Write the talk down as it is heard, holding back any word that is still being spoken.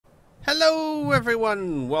Hello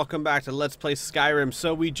everyone! Welcome back to Let's Play Skyrim.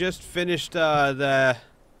 So we just finished the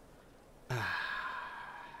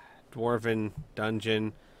Dwarven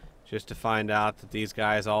dungeon just to find out that these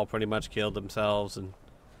guys all pretty much killed themselves and,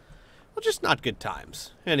 well, just not good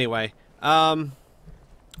times. Anyway, I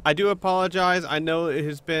do apologize. I know it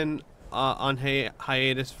has been on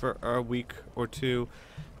hiatus for a week or two.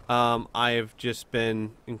 I've just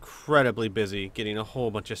been incredibly busy getting a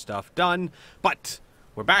whole bunch of stuff done, but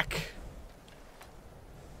we're back.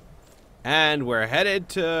 And we're headed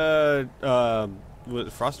to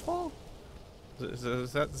Frostfall? Is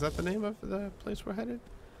that the name of the place we're headed?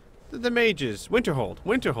 The mages. Winterhold.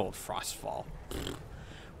 Frostfall.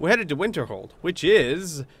 We're headed to Winterhold, which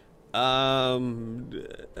is well,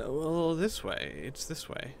 this way. It's this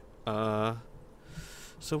way. So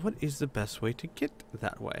what is the best way to get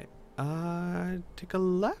that way? Take a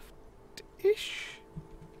left-ish?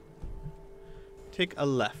 Take a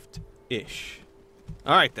left-ish.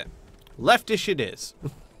 Alright then. Leftish it is.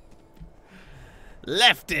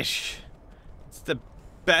 Leftish. It's the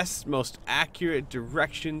best, most accurate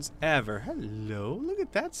directions ever. Hello, look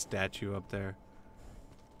at that statue up there.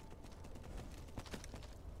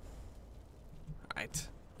 Alright.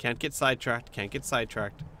 Can't get sidetracked.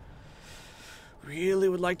 Really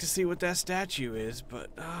would like to see what that statue is,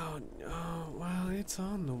 but oh, well, it's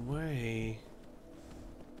on the way.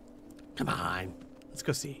 Come on. Let's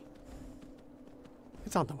go see.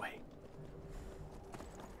 It's on the way.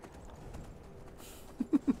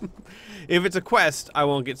 If it's a quest, I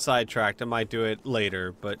won't get sidetracked. I might do it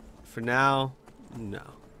later, but for now, no.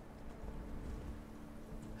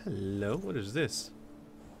 Hello, what is this?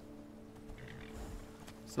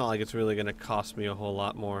 It's not like it's really going to cost me a whole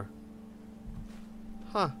lot more.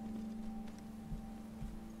 Huh.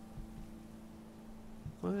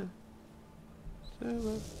 What?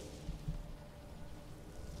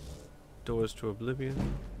 Doors to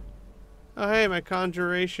oblivion. Oh hey, my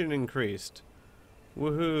conjuration increased.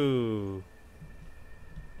 Woohoo.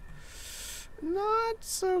 Not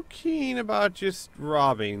so keen about just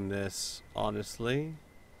robbing this, honestly.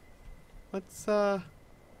 Let's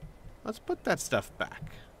put that stuff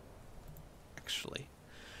back. Actually.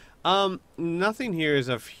 Nothing here is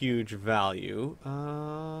of huge value.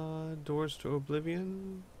 Doors to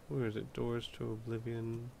oblivion? Where is it? Doors to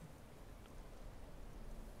oblivion.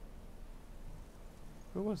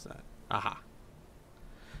 Where was that? Aha.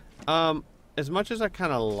 As much as I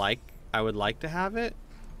would like to have it,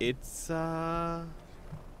 it's, put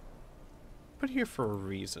here for a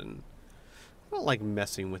reason. I don't like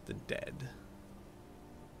messing with the dead.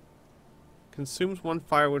 Consumes 1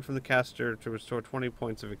 firewood from the caster to restore 20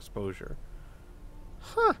 points of exposure.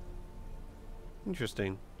 Huh.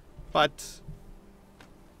 Interesting. But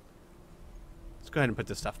let's go ahead and put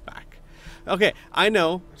this stuff back. Okay, I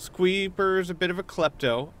know Squeeper's a bit of a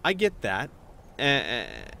klepto. I get that.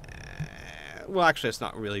 Well, actually, it's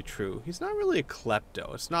not really true. He's not really a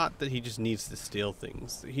klepto. It's not that he just needs to steal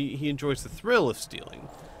things. He enjoys the thrill of stealing.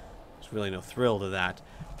 There's really no thrill to that.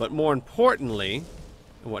 But more importantly,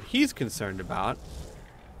 what he's concerned about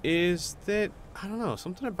is that, I don't know,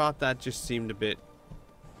 something about that just seemed a bit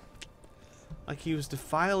like he was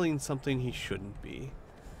defiling something he shouldn't be.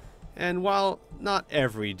 And while not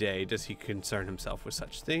every day does he concern himself with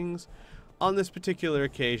such things, on this particular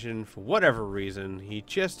occasion, for whatever reason, he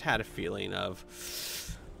just had a feeling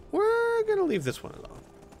of, we're gonna leave this one alone.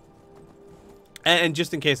 And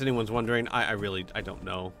just in case anyone's wondering, I don't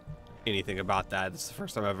know anything about that. It's the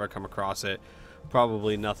first time I've ever come across it.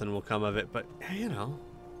 Probably nothing will come of it, but, you know,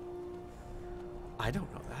 I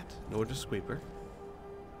don't know that. Nor does Squeeper.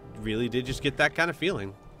 Really did just get that kind of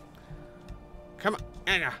feeling. Come on.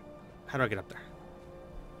 How do I get up there?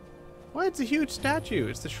 Why, it's a huge statue.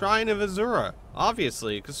 It's the Shrine of Azura.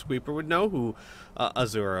 Obviously, because Squeeper would know who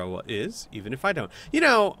Azura is, even if I don't. You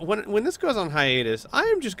know, when this goes on hiatus, I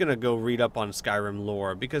am just going to go read up on Skyrim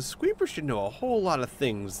lore, because Squeeper should know a whole lot of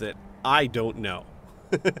things that I don't know.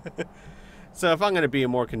 So if I'm going to be a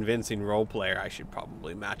more convincing role player, I should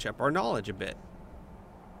probably match up our knowledge a bit.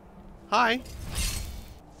 Hi.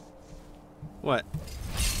 What?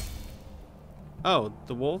 Oh,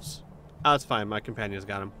 the wolves? Oh, it's fine. My companion's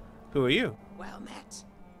got him. Who are you? Well met.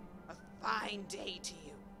 A fine day to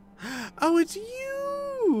you. Oh, it's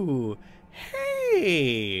you!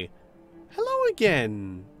 Hey! Hello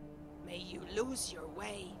again. May you lose your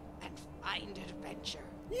way and find adventure.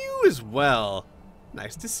 You as well.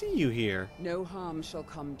 Nice to see you here. No harm shall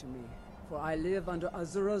come to me, for I live under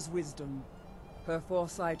Azura's wisdom. Her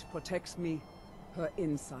foresight protects me, her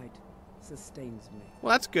insight sustains me.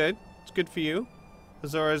 Well, that's good. It's good for you.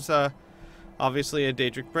 Azura's, obviously a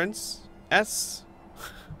Daedric prince.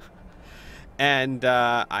 And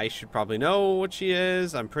I should probably know what she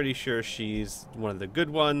is. I'm pretty sure she's one of the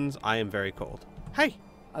good ones. I am very cold. Hey!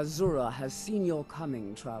 Azura has seen your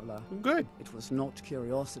coming, traveler. Good. It was not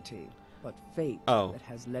curiosity, but fate that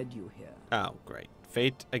has led you here. Oh, great.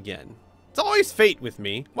 Fate again. It's always fate with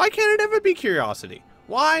me. Why can't it ever be curiosity?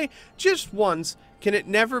 Why, just once, can it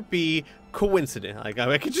never be coincident? Like,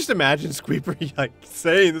 I could just imagine Squeeper like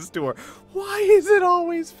saying this to her. Why is it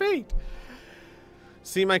always fate?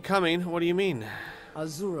 See my coming? What do you mean?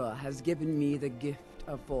 Azura has given me the gift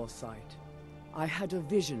of foresight. I had a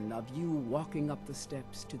vision of you walking up the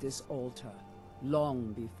steps to this altar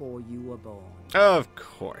long before you were born. Of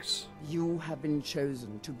course. You have been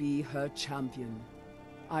chosen to be her champion.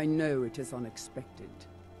 I know it is unexpected,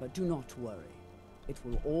 but do not worry. It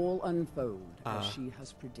will all unfold as she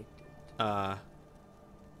has predicted.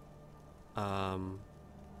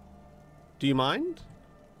 Do you mind?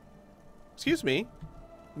 Excuse me?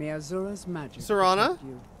 May Azura's magic Serana? protect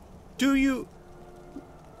you. Do you...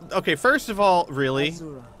 Okay, first of all, really?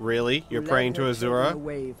 Azura, Really? You're who praying led to her children Azura?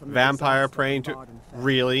 away from the Vampire disaster praying of to... Vardenfell.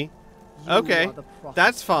 Really? You Okay, are the prophet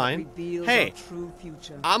that's that fine. reveals Hey, our true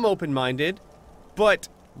future. I'm open-minded, but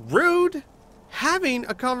rude having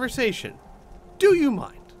a conversation. Do you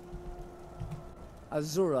mind?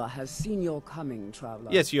 Azura has seen your coming, traveler.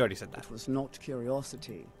 Yes, you already said that. It was not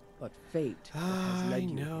curiosity, but fate that has I led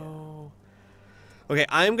you know. Okay,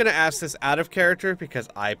 I'm going to ask this out of character because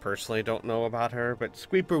I personally don't know about her, but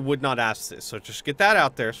Squeeper would not ask this. So just get that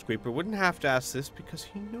out there. Squeeper wouldn't have to ask this because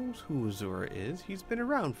he knows who Azura is. He's been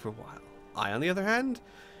around for a while. I, on the other hand,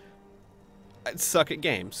 I suck at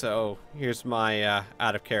games. So here's my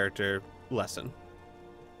out of character lesson.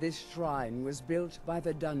 This shrine was built by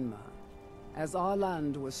the Dunmer. As our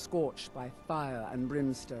land was scorched by fire and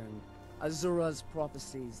brimstone, Azura's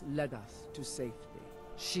prophecies led us to safety.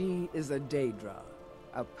 She is a Daedra,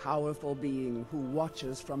 a powerful being who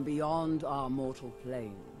watches from beyond our mortal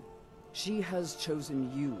plane. She has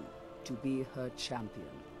chosen you to be her champion.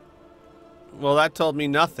 Well, that told me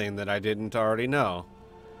nothing that I didn't already know.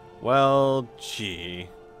 Well, gee.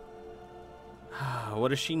 What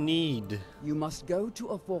does she need? You must go to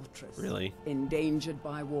a fortress. Really? Endangered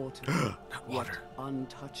by water. Not water. Yet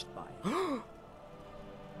untouched by it.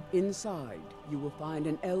 Inside, you will find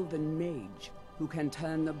an elven mage who can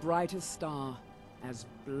turn the brightest star as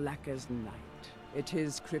black as night. It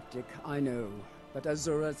is cryptic, I know, but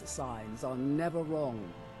Azura's signs are never wrong.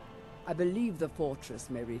 I believe the fortress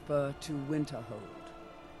may refer to Winterhold.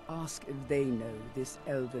 Ask if they know this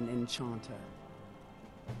elven enchanter.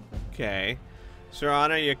 Okay.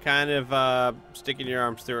 Serana, you're kind of sticking your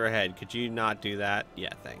arms through her head. Could you not do that?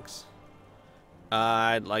 Yeah, thanks.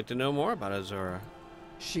 I'd like to know more about Azura.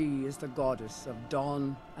 She is the goddess of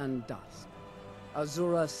dawn and dusk.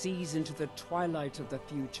 Azura sees into the twilight of the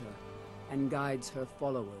future and guides her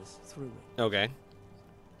followers through it. Okay.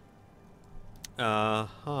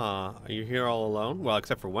 Are you here all alone? Well,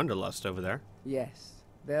 except for Wonderlust over there. Yes,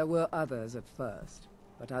 there were others at first,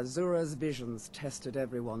 but Azura's visions tested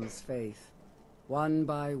everyone's faith. One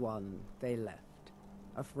by one, they left,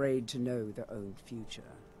 afraid to know their own future.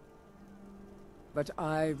 But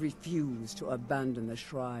I refuse to abandon the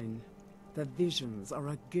shrine. The visions are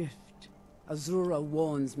a gift. Azura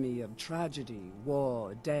warns me of tragedy,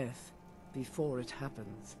 war, death, before it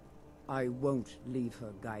happens. I won't leave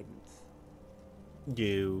her guidance.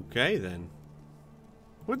 Okay, then.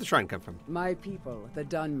 Where'd the shrine come from? My people, the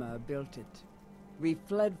Dunmer, built it. We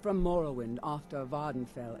fled from Morrowind after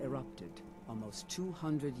Vardenfell erupted, almost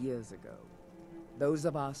 200 years ago. Those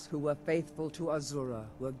of us who were faithful to Azura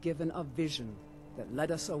were given a vision that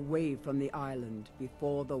led us away from the island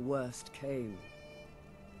before the worst came.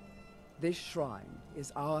 This shrine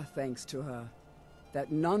is our thanks to her,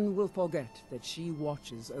 that none will forget that she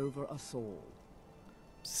watches over us all.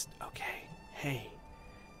 Psst, okay. Hey,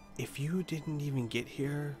 if you didn't even get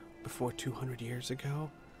here before 200 years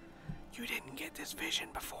ago, you didn't get this vision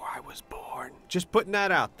before I was born. Just putting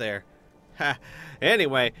that out there. Ha.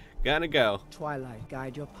 Anyway, gotta go. Twilight,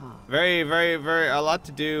 guide your path. Very, a lot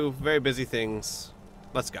to do. Very busy things.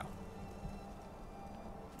 Let's go.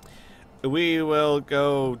 We will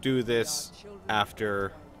go do this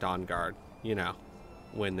after Dawnguard. You know,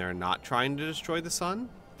 when they're not trying to destroy the sun.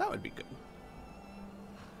 That would be good.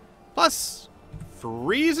 Plus,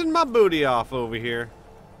 freezing my booty off over here.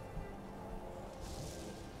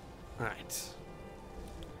 Alright.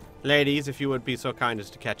 Ladies, if you would be so kind as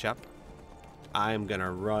to catch up. I'm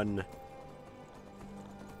gonna run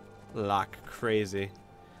like crazy.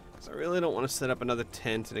 Because I really don't want to set up another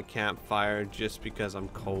tent and a campfire just because I'm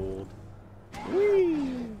cold.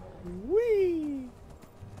 Whee! Whee!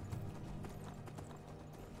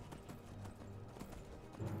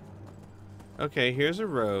 Okay, here's a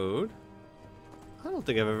road. I don't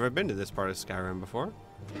think I've ever been to this part of Skyrim before.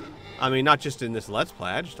 I mean, not just in this Let's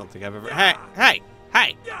Play. I just don't think I've ever... Hey! Hey!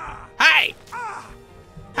 Hey! Hey!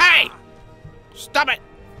 Hey! Stop it!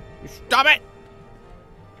 You stop it!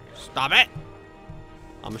 Stop it!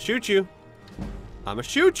 I'ma shoot you. I'ma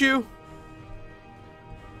shoot you!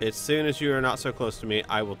 As soon as you are not so close to me,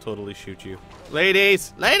 I will totally shoot you.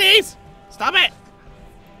 Ladies! Ladies! Stop it!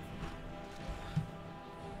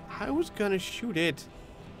 I was gonna shoot it.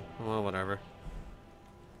 Well, whatever.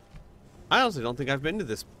 I honestly don't think I've been to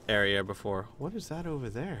this area before. What is that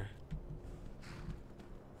over there?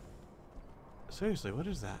 Seriously, what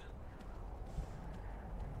is that?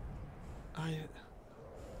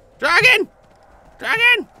 Dragon!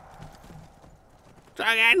 Dragon!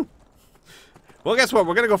 Dragon! Well, guess what?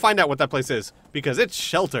 We're gonna go find out what that place is. Because it's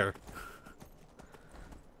shelter.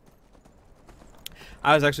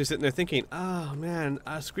 I was actually sitting there thinking, oh man,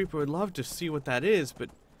 Squeeper would love to see what that is, but,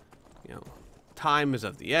 you know, time is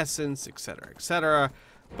of the essence, etc., etc.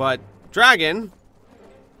 But dragon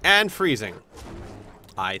and freezing.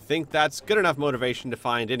 I think that's good enough motivation to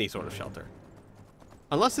find any sort of shelter.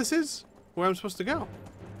 Unless this is where I'm supposed to go.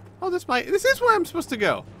 Oh, this is where I'm supposed to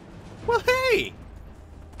go. Well, hey!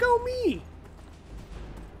 Go me!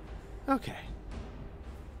 Okay.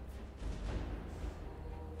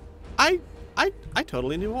 I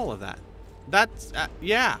totally knew all of that. That's,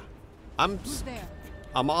 yeah. I'm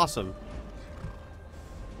awesome.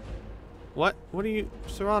 What are you,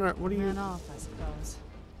 Serana, what are you? Ran off, I suppose.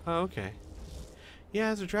 Oh, okay. Yeah,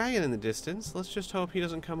 there's a dragon in the distance. Let's just hope he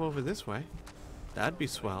doesn't come over this way. That'd be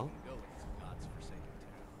swell.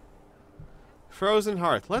 Frozen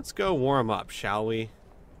Hearth. Let's go warm up, shall we?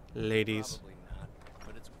 Ladies.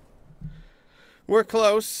 We're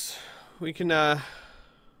close. We can,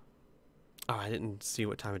 Oh, I didn't see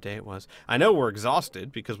what time of day it was. I know we're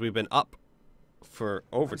exhausted because we've been up for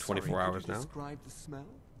over 24 hours now. Describe the smell?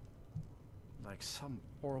 Like some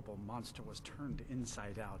horrible monster was turned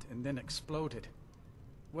inside out and then exploded.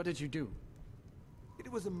 What did you do?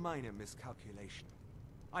 It was a minor miscalculation.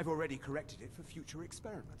 I've already corrected it for future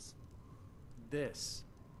experiments. This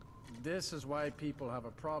is why people have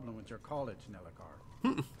a problem with your college,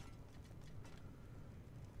 Nelagar.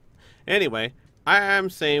 Anyway, I am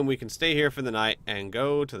saying we can stay here for the night and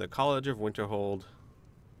go to the College of Winterhold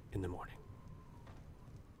in the morning.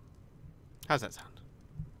 How's that sound?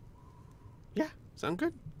 Yeah, sound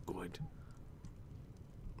good? Good.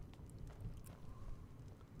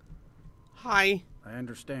 Hi. I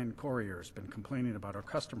understand Courier's been complaining about our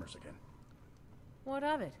customers again. What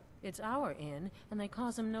of it? It's our inn, and they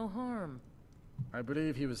cause him no harm. I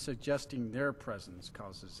believe he was suggesting their presence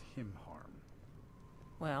causes him harm.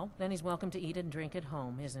 Well, then he's welcome to eat and drink at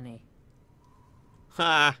home, isn't he?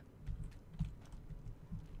 Ha.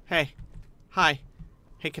 Hey. Hi.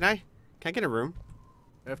 Hey, can I get a room?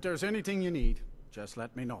 If there's anything you need, just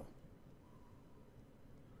let me know.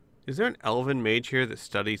 Is there an elven mage here that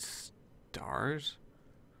studies stars?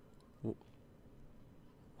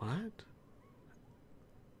 What?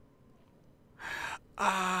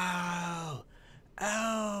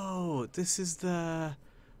 Oh, this is the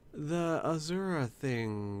Azura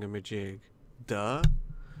thingamajig. Duh.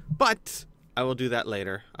 But I will do that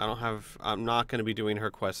later. I'm not going to be doing her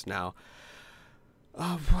quest now.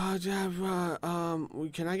 Can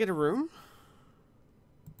I get a room?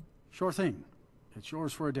 Sure thing. It's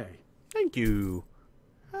yours for a day. Thank you.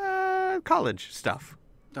 College stuff.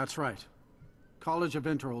 That's right. College of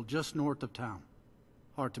Winterhold, just north of town.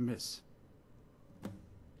 Hard to miss.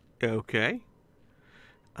 Okay.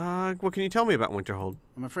 What can you tell me about Winterhold?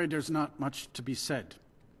 I'm afraid there's not much to be said.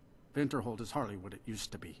 Winterhold is hardly what it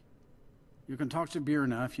used to be. You can talk to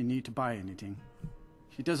Birna if you need to buy anything.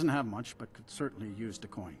 She doesn't have much, but could certainly use the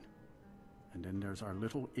coin. And then there's our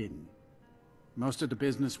little inn. Most of the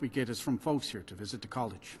business we get is from folks here to visit the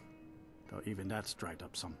college. Though even that's dried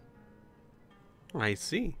up some. I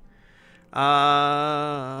see. What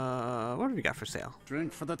have you got for sale?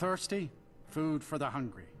 Drink for the thirsty, food for the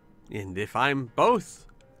hungry. And if I'm both,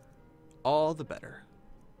 all the better.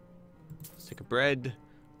 Stick of bread,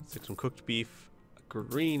 stick some cooked beef, a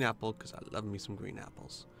green apple, because I love me some green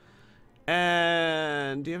apples.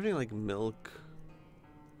 And do you have any, like, milk?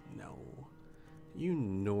 No. You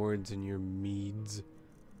Nords and your meads.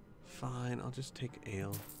 Fine, I'll just take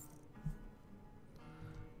ale.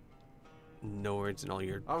 Nords and all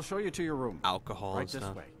your I'll show you to your room. alcohol Right and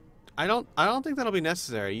stuff. this way. I don't think that'll be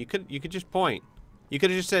necessary. You could just point. You could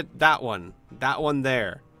have just said that one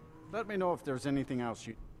there. Let me know if there's anything else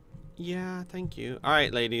you... Yeah, thank you. All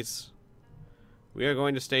right, ladies. We are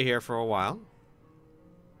going to stay here for a while.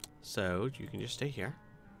 So, you can just stay here.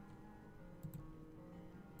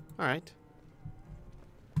 Alright.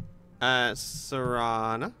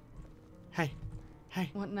 Serana. Hey.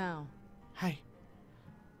 Hey. What now? Hey.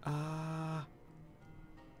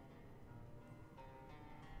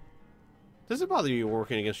 Does it bother you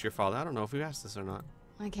working against your father? I don't know if we asked this or not.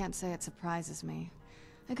 I can't say it surprises me.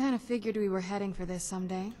 I kind of figured we were heading for this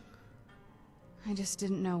someday. I just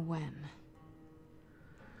didn't know when.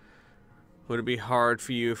 Would it be hard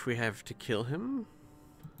for you if we have to kill him?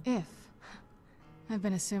 If. I've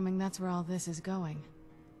been assuming that's where all this is going.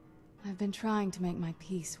 I've been trying to make my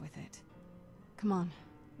peace with it. Come on,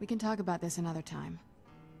 we can talk about this another time.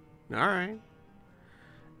 Alright.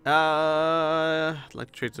 I'd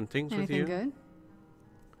like to trade some things with you. Anything good?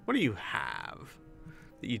 What do you have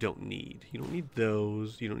that you don't need? You don't need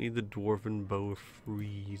those. You don't need the dwarven bow of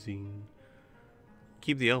freezing.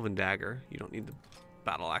 Keep the elven dagger. You don't need the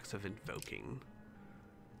battle axe of invoking.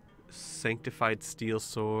 Sanctified steel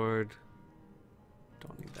sword.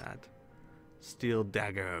 Don't need that. Steel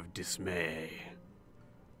dagger of dismay.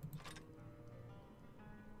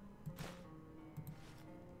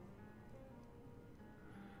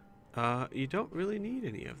 You don't really need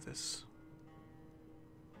any of this.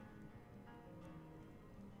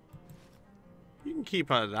 You can keep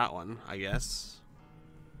that one, I guess.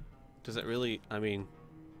 Does it really? I mean,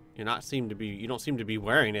 you don't seem to be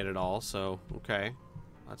wearing it at all, so okay,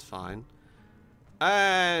 that's fine.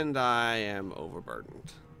 And I am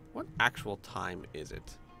overburdened. What actual time is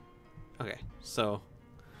it? Okay, so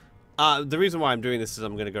the reason why I'm doing this is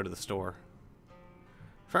I'm gonna go to the store.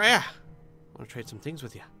 Freya, I want to trade some things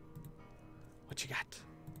with you. What you got?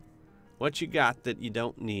 What you got that you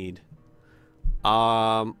don't need?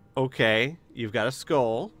 Okay, you've got a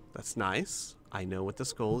skull. That's nice. I know what the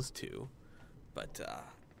skull is too. But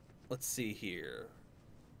let's see here.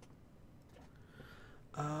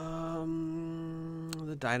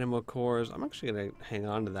 The dynamo cores. I'm actually gonna hang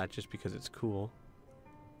on to that just because it's cool.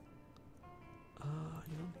 You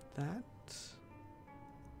don't need that.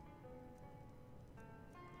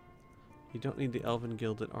 You don't need the elven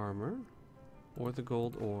gilded armor or the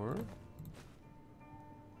gold ore.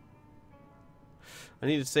 I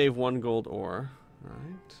need to save 1 gold ore.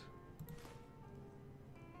 Right.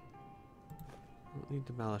 I don't need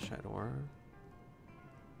the malachite ore.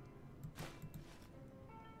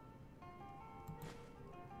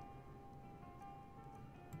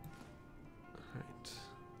 Alright.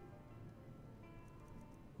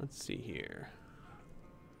 Let's see here.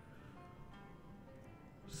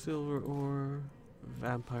 Silver ore,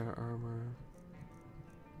 vampire armor.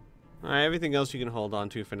 Alright, everything else you can hold on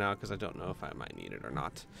to for now because I don't know if I might need it or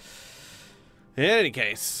not. In any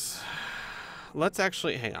case, let's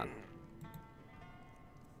actually hang on.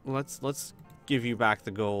 Let's give you back the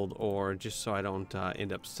gold ore just so I don't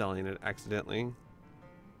end up selling it accidentally.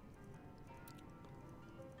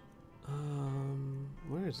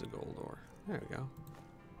 Where's the gold ore? There we go.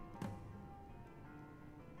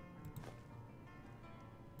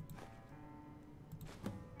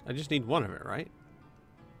 I just need 1 of it, right?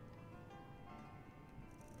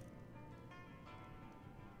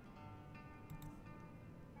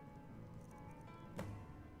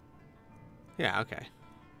 Yeah, okay.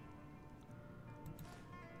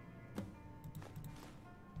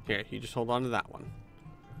 Here, you just hold on to that one.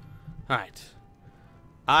 Alright.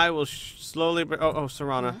 I will slowly... Oh,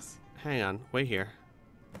 Serana. Yes? Hang on. Wait here.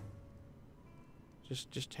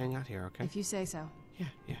 Just hang out here, okay? If you say so.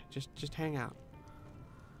 Yeah. Just hang out.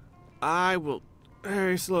 I will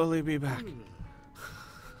very slowly be back.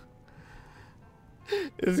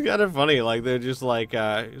 It's kind of funny. Like, they're just like,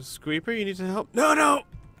 Squeeper, you need some help? No!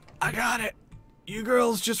 I got it. You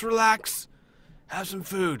girls just relax. Have some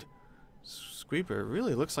food. Squeeper, it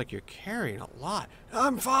really looks like you're carrying a lot.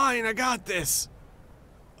 I'm fine. I got this.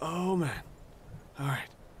 Oh, man. All right.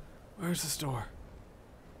 Where's the store?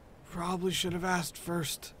 Probably should have asked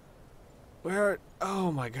first. Where?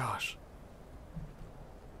 Oh, my gosh.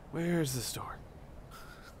 Where's the store?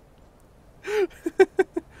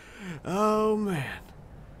 Oh, man.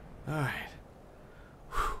 All right.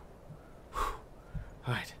 All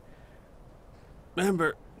right.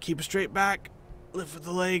 Remember, keep a straight back. Lift with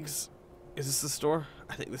the legs. Is this the store?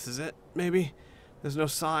 I think this is it, maybe. There's no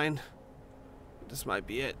sign. This might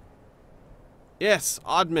be it. Yes,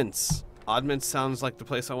 Oddments. Oddments sounds like the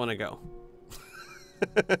place I want to go.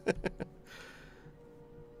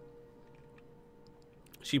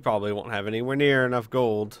 She probably won't have anywhere near enough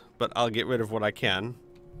gold, but I'll get rid of what I can.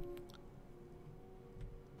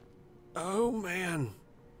 Oh, man.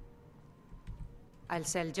 I'll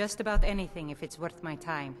sell just about anything if it's worth my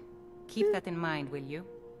time. Keep that in mind, will you?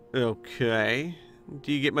 Okay.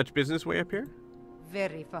 Do you get much business way up here?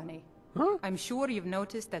 Very funny. Huh? I'm sure you've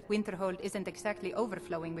noticed that Winterhold isn't exactly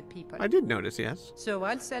overflowing with people. I did notice, yes. So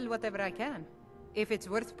I'll sell whatever I can. If it's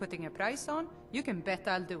worth putting a price on, you can bet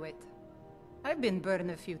I'll do it. I've been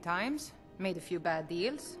burned a few times, made a few bad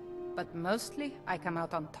deals, but mostly I come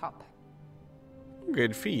out on top.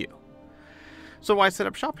 Good for you. So why set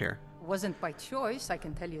up shop here? Wasn't by choice, I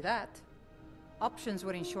can tell you that. Options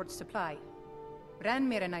were in short supply.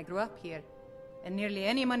 Branmir and I grew up here, and nearly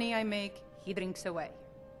any money I make, he drinks away.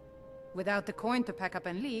 Without the coin to pack up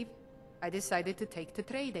and leave, I decided to take to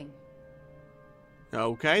trading.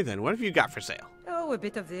 Okay, then what have you got for sale? Oh, a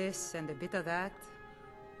bit of this and a bit of that.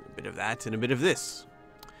 A bit of that and a bit of this.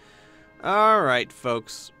 Alright,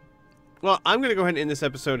 folks. Well, I'm going to go ahead and end this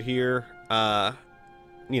episode here.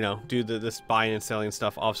 You know, do this buying and selling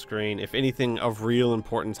stuff off screen. If anything of real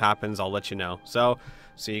importance happens, I'll let you know. So,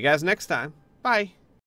 see you guys next time. Bye.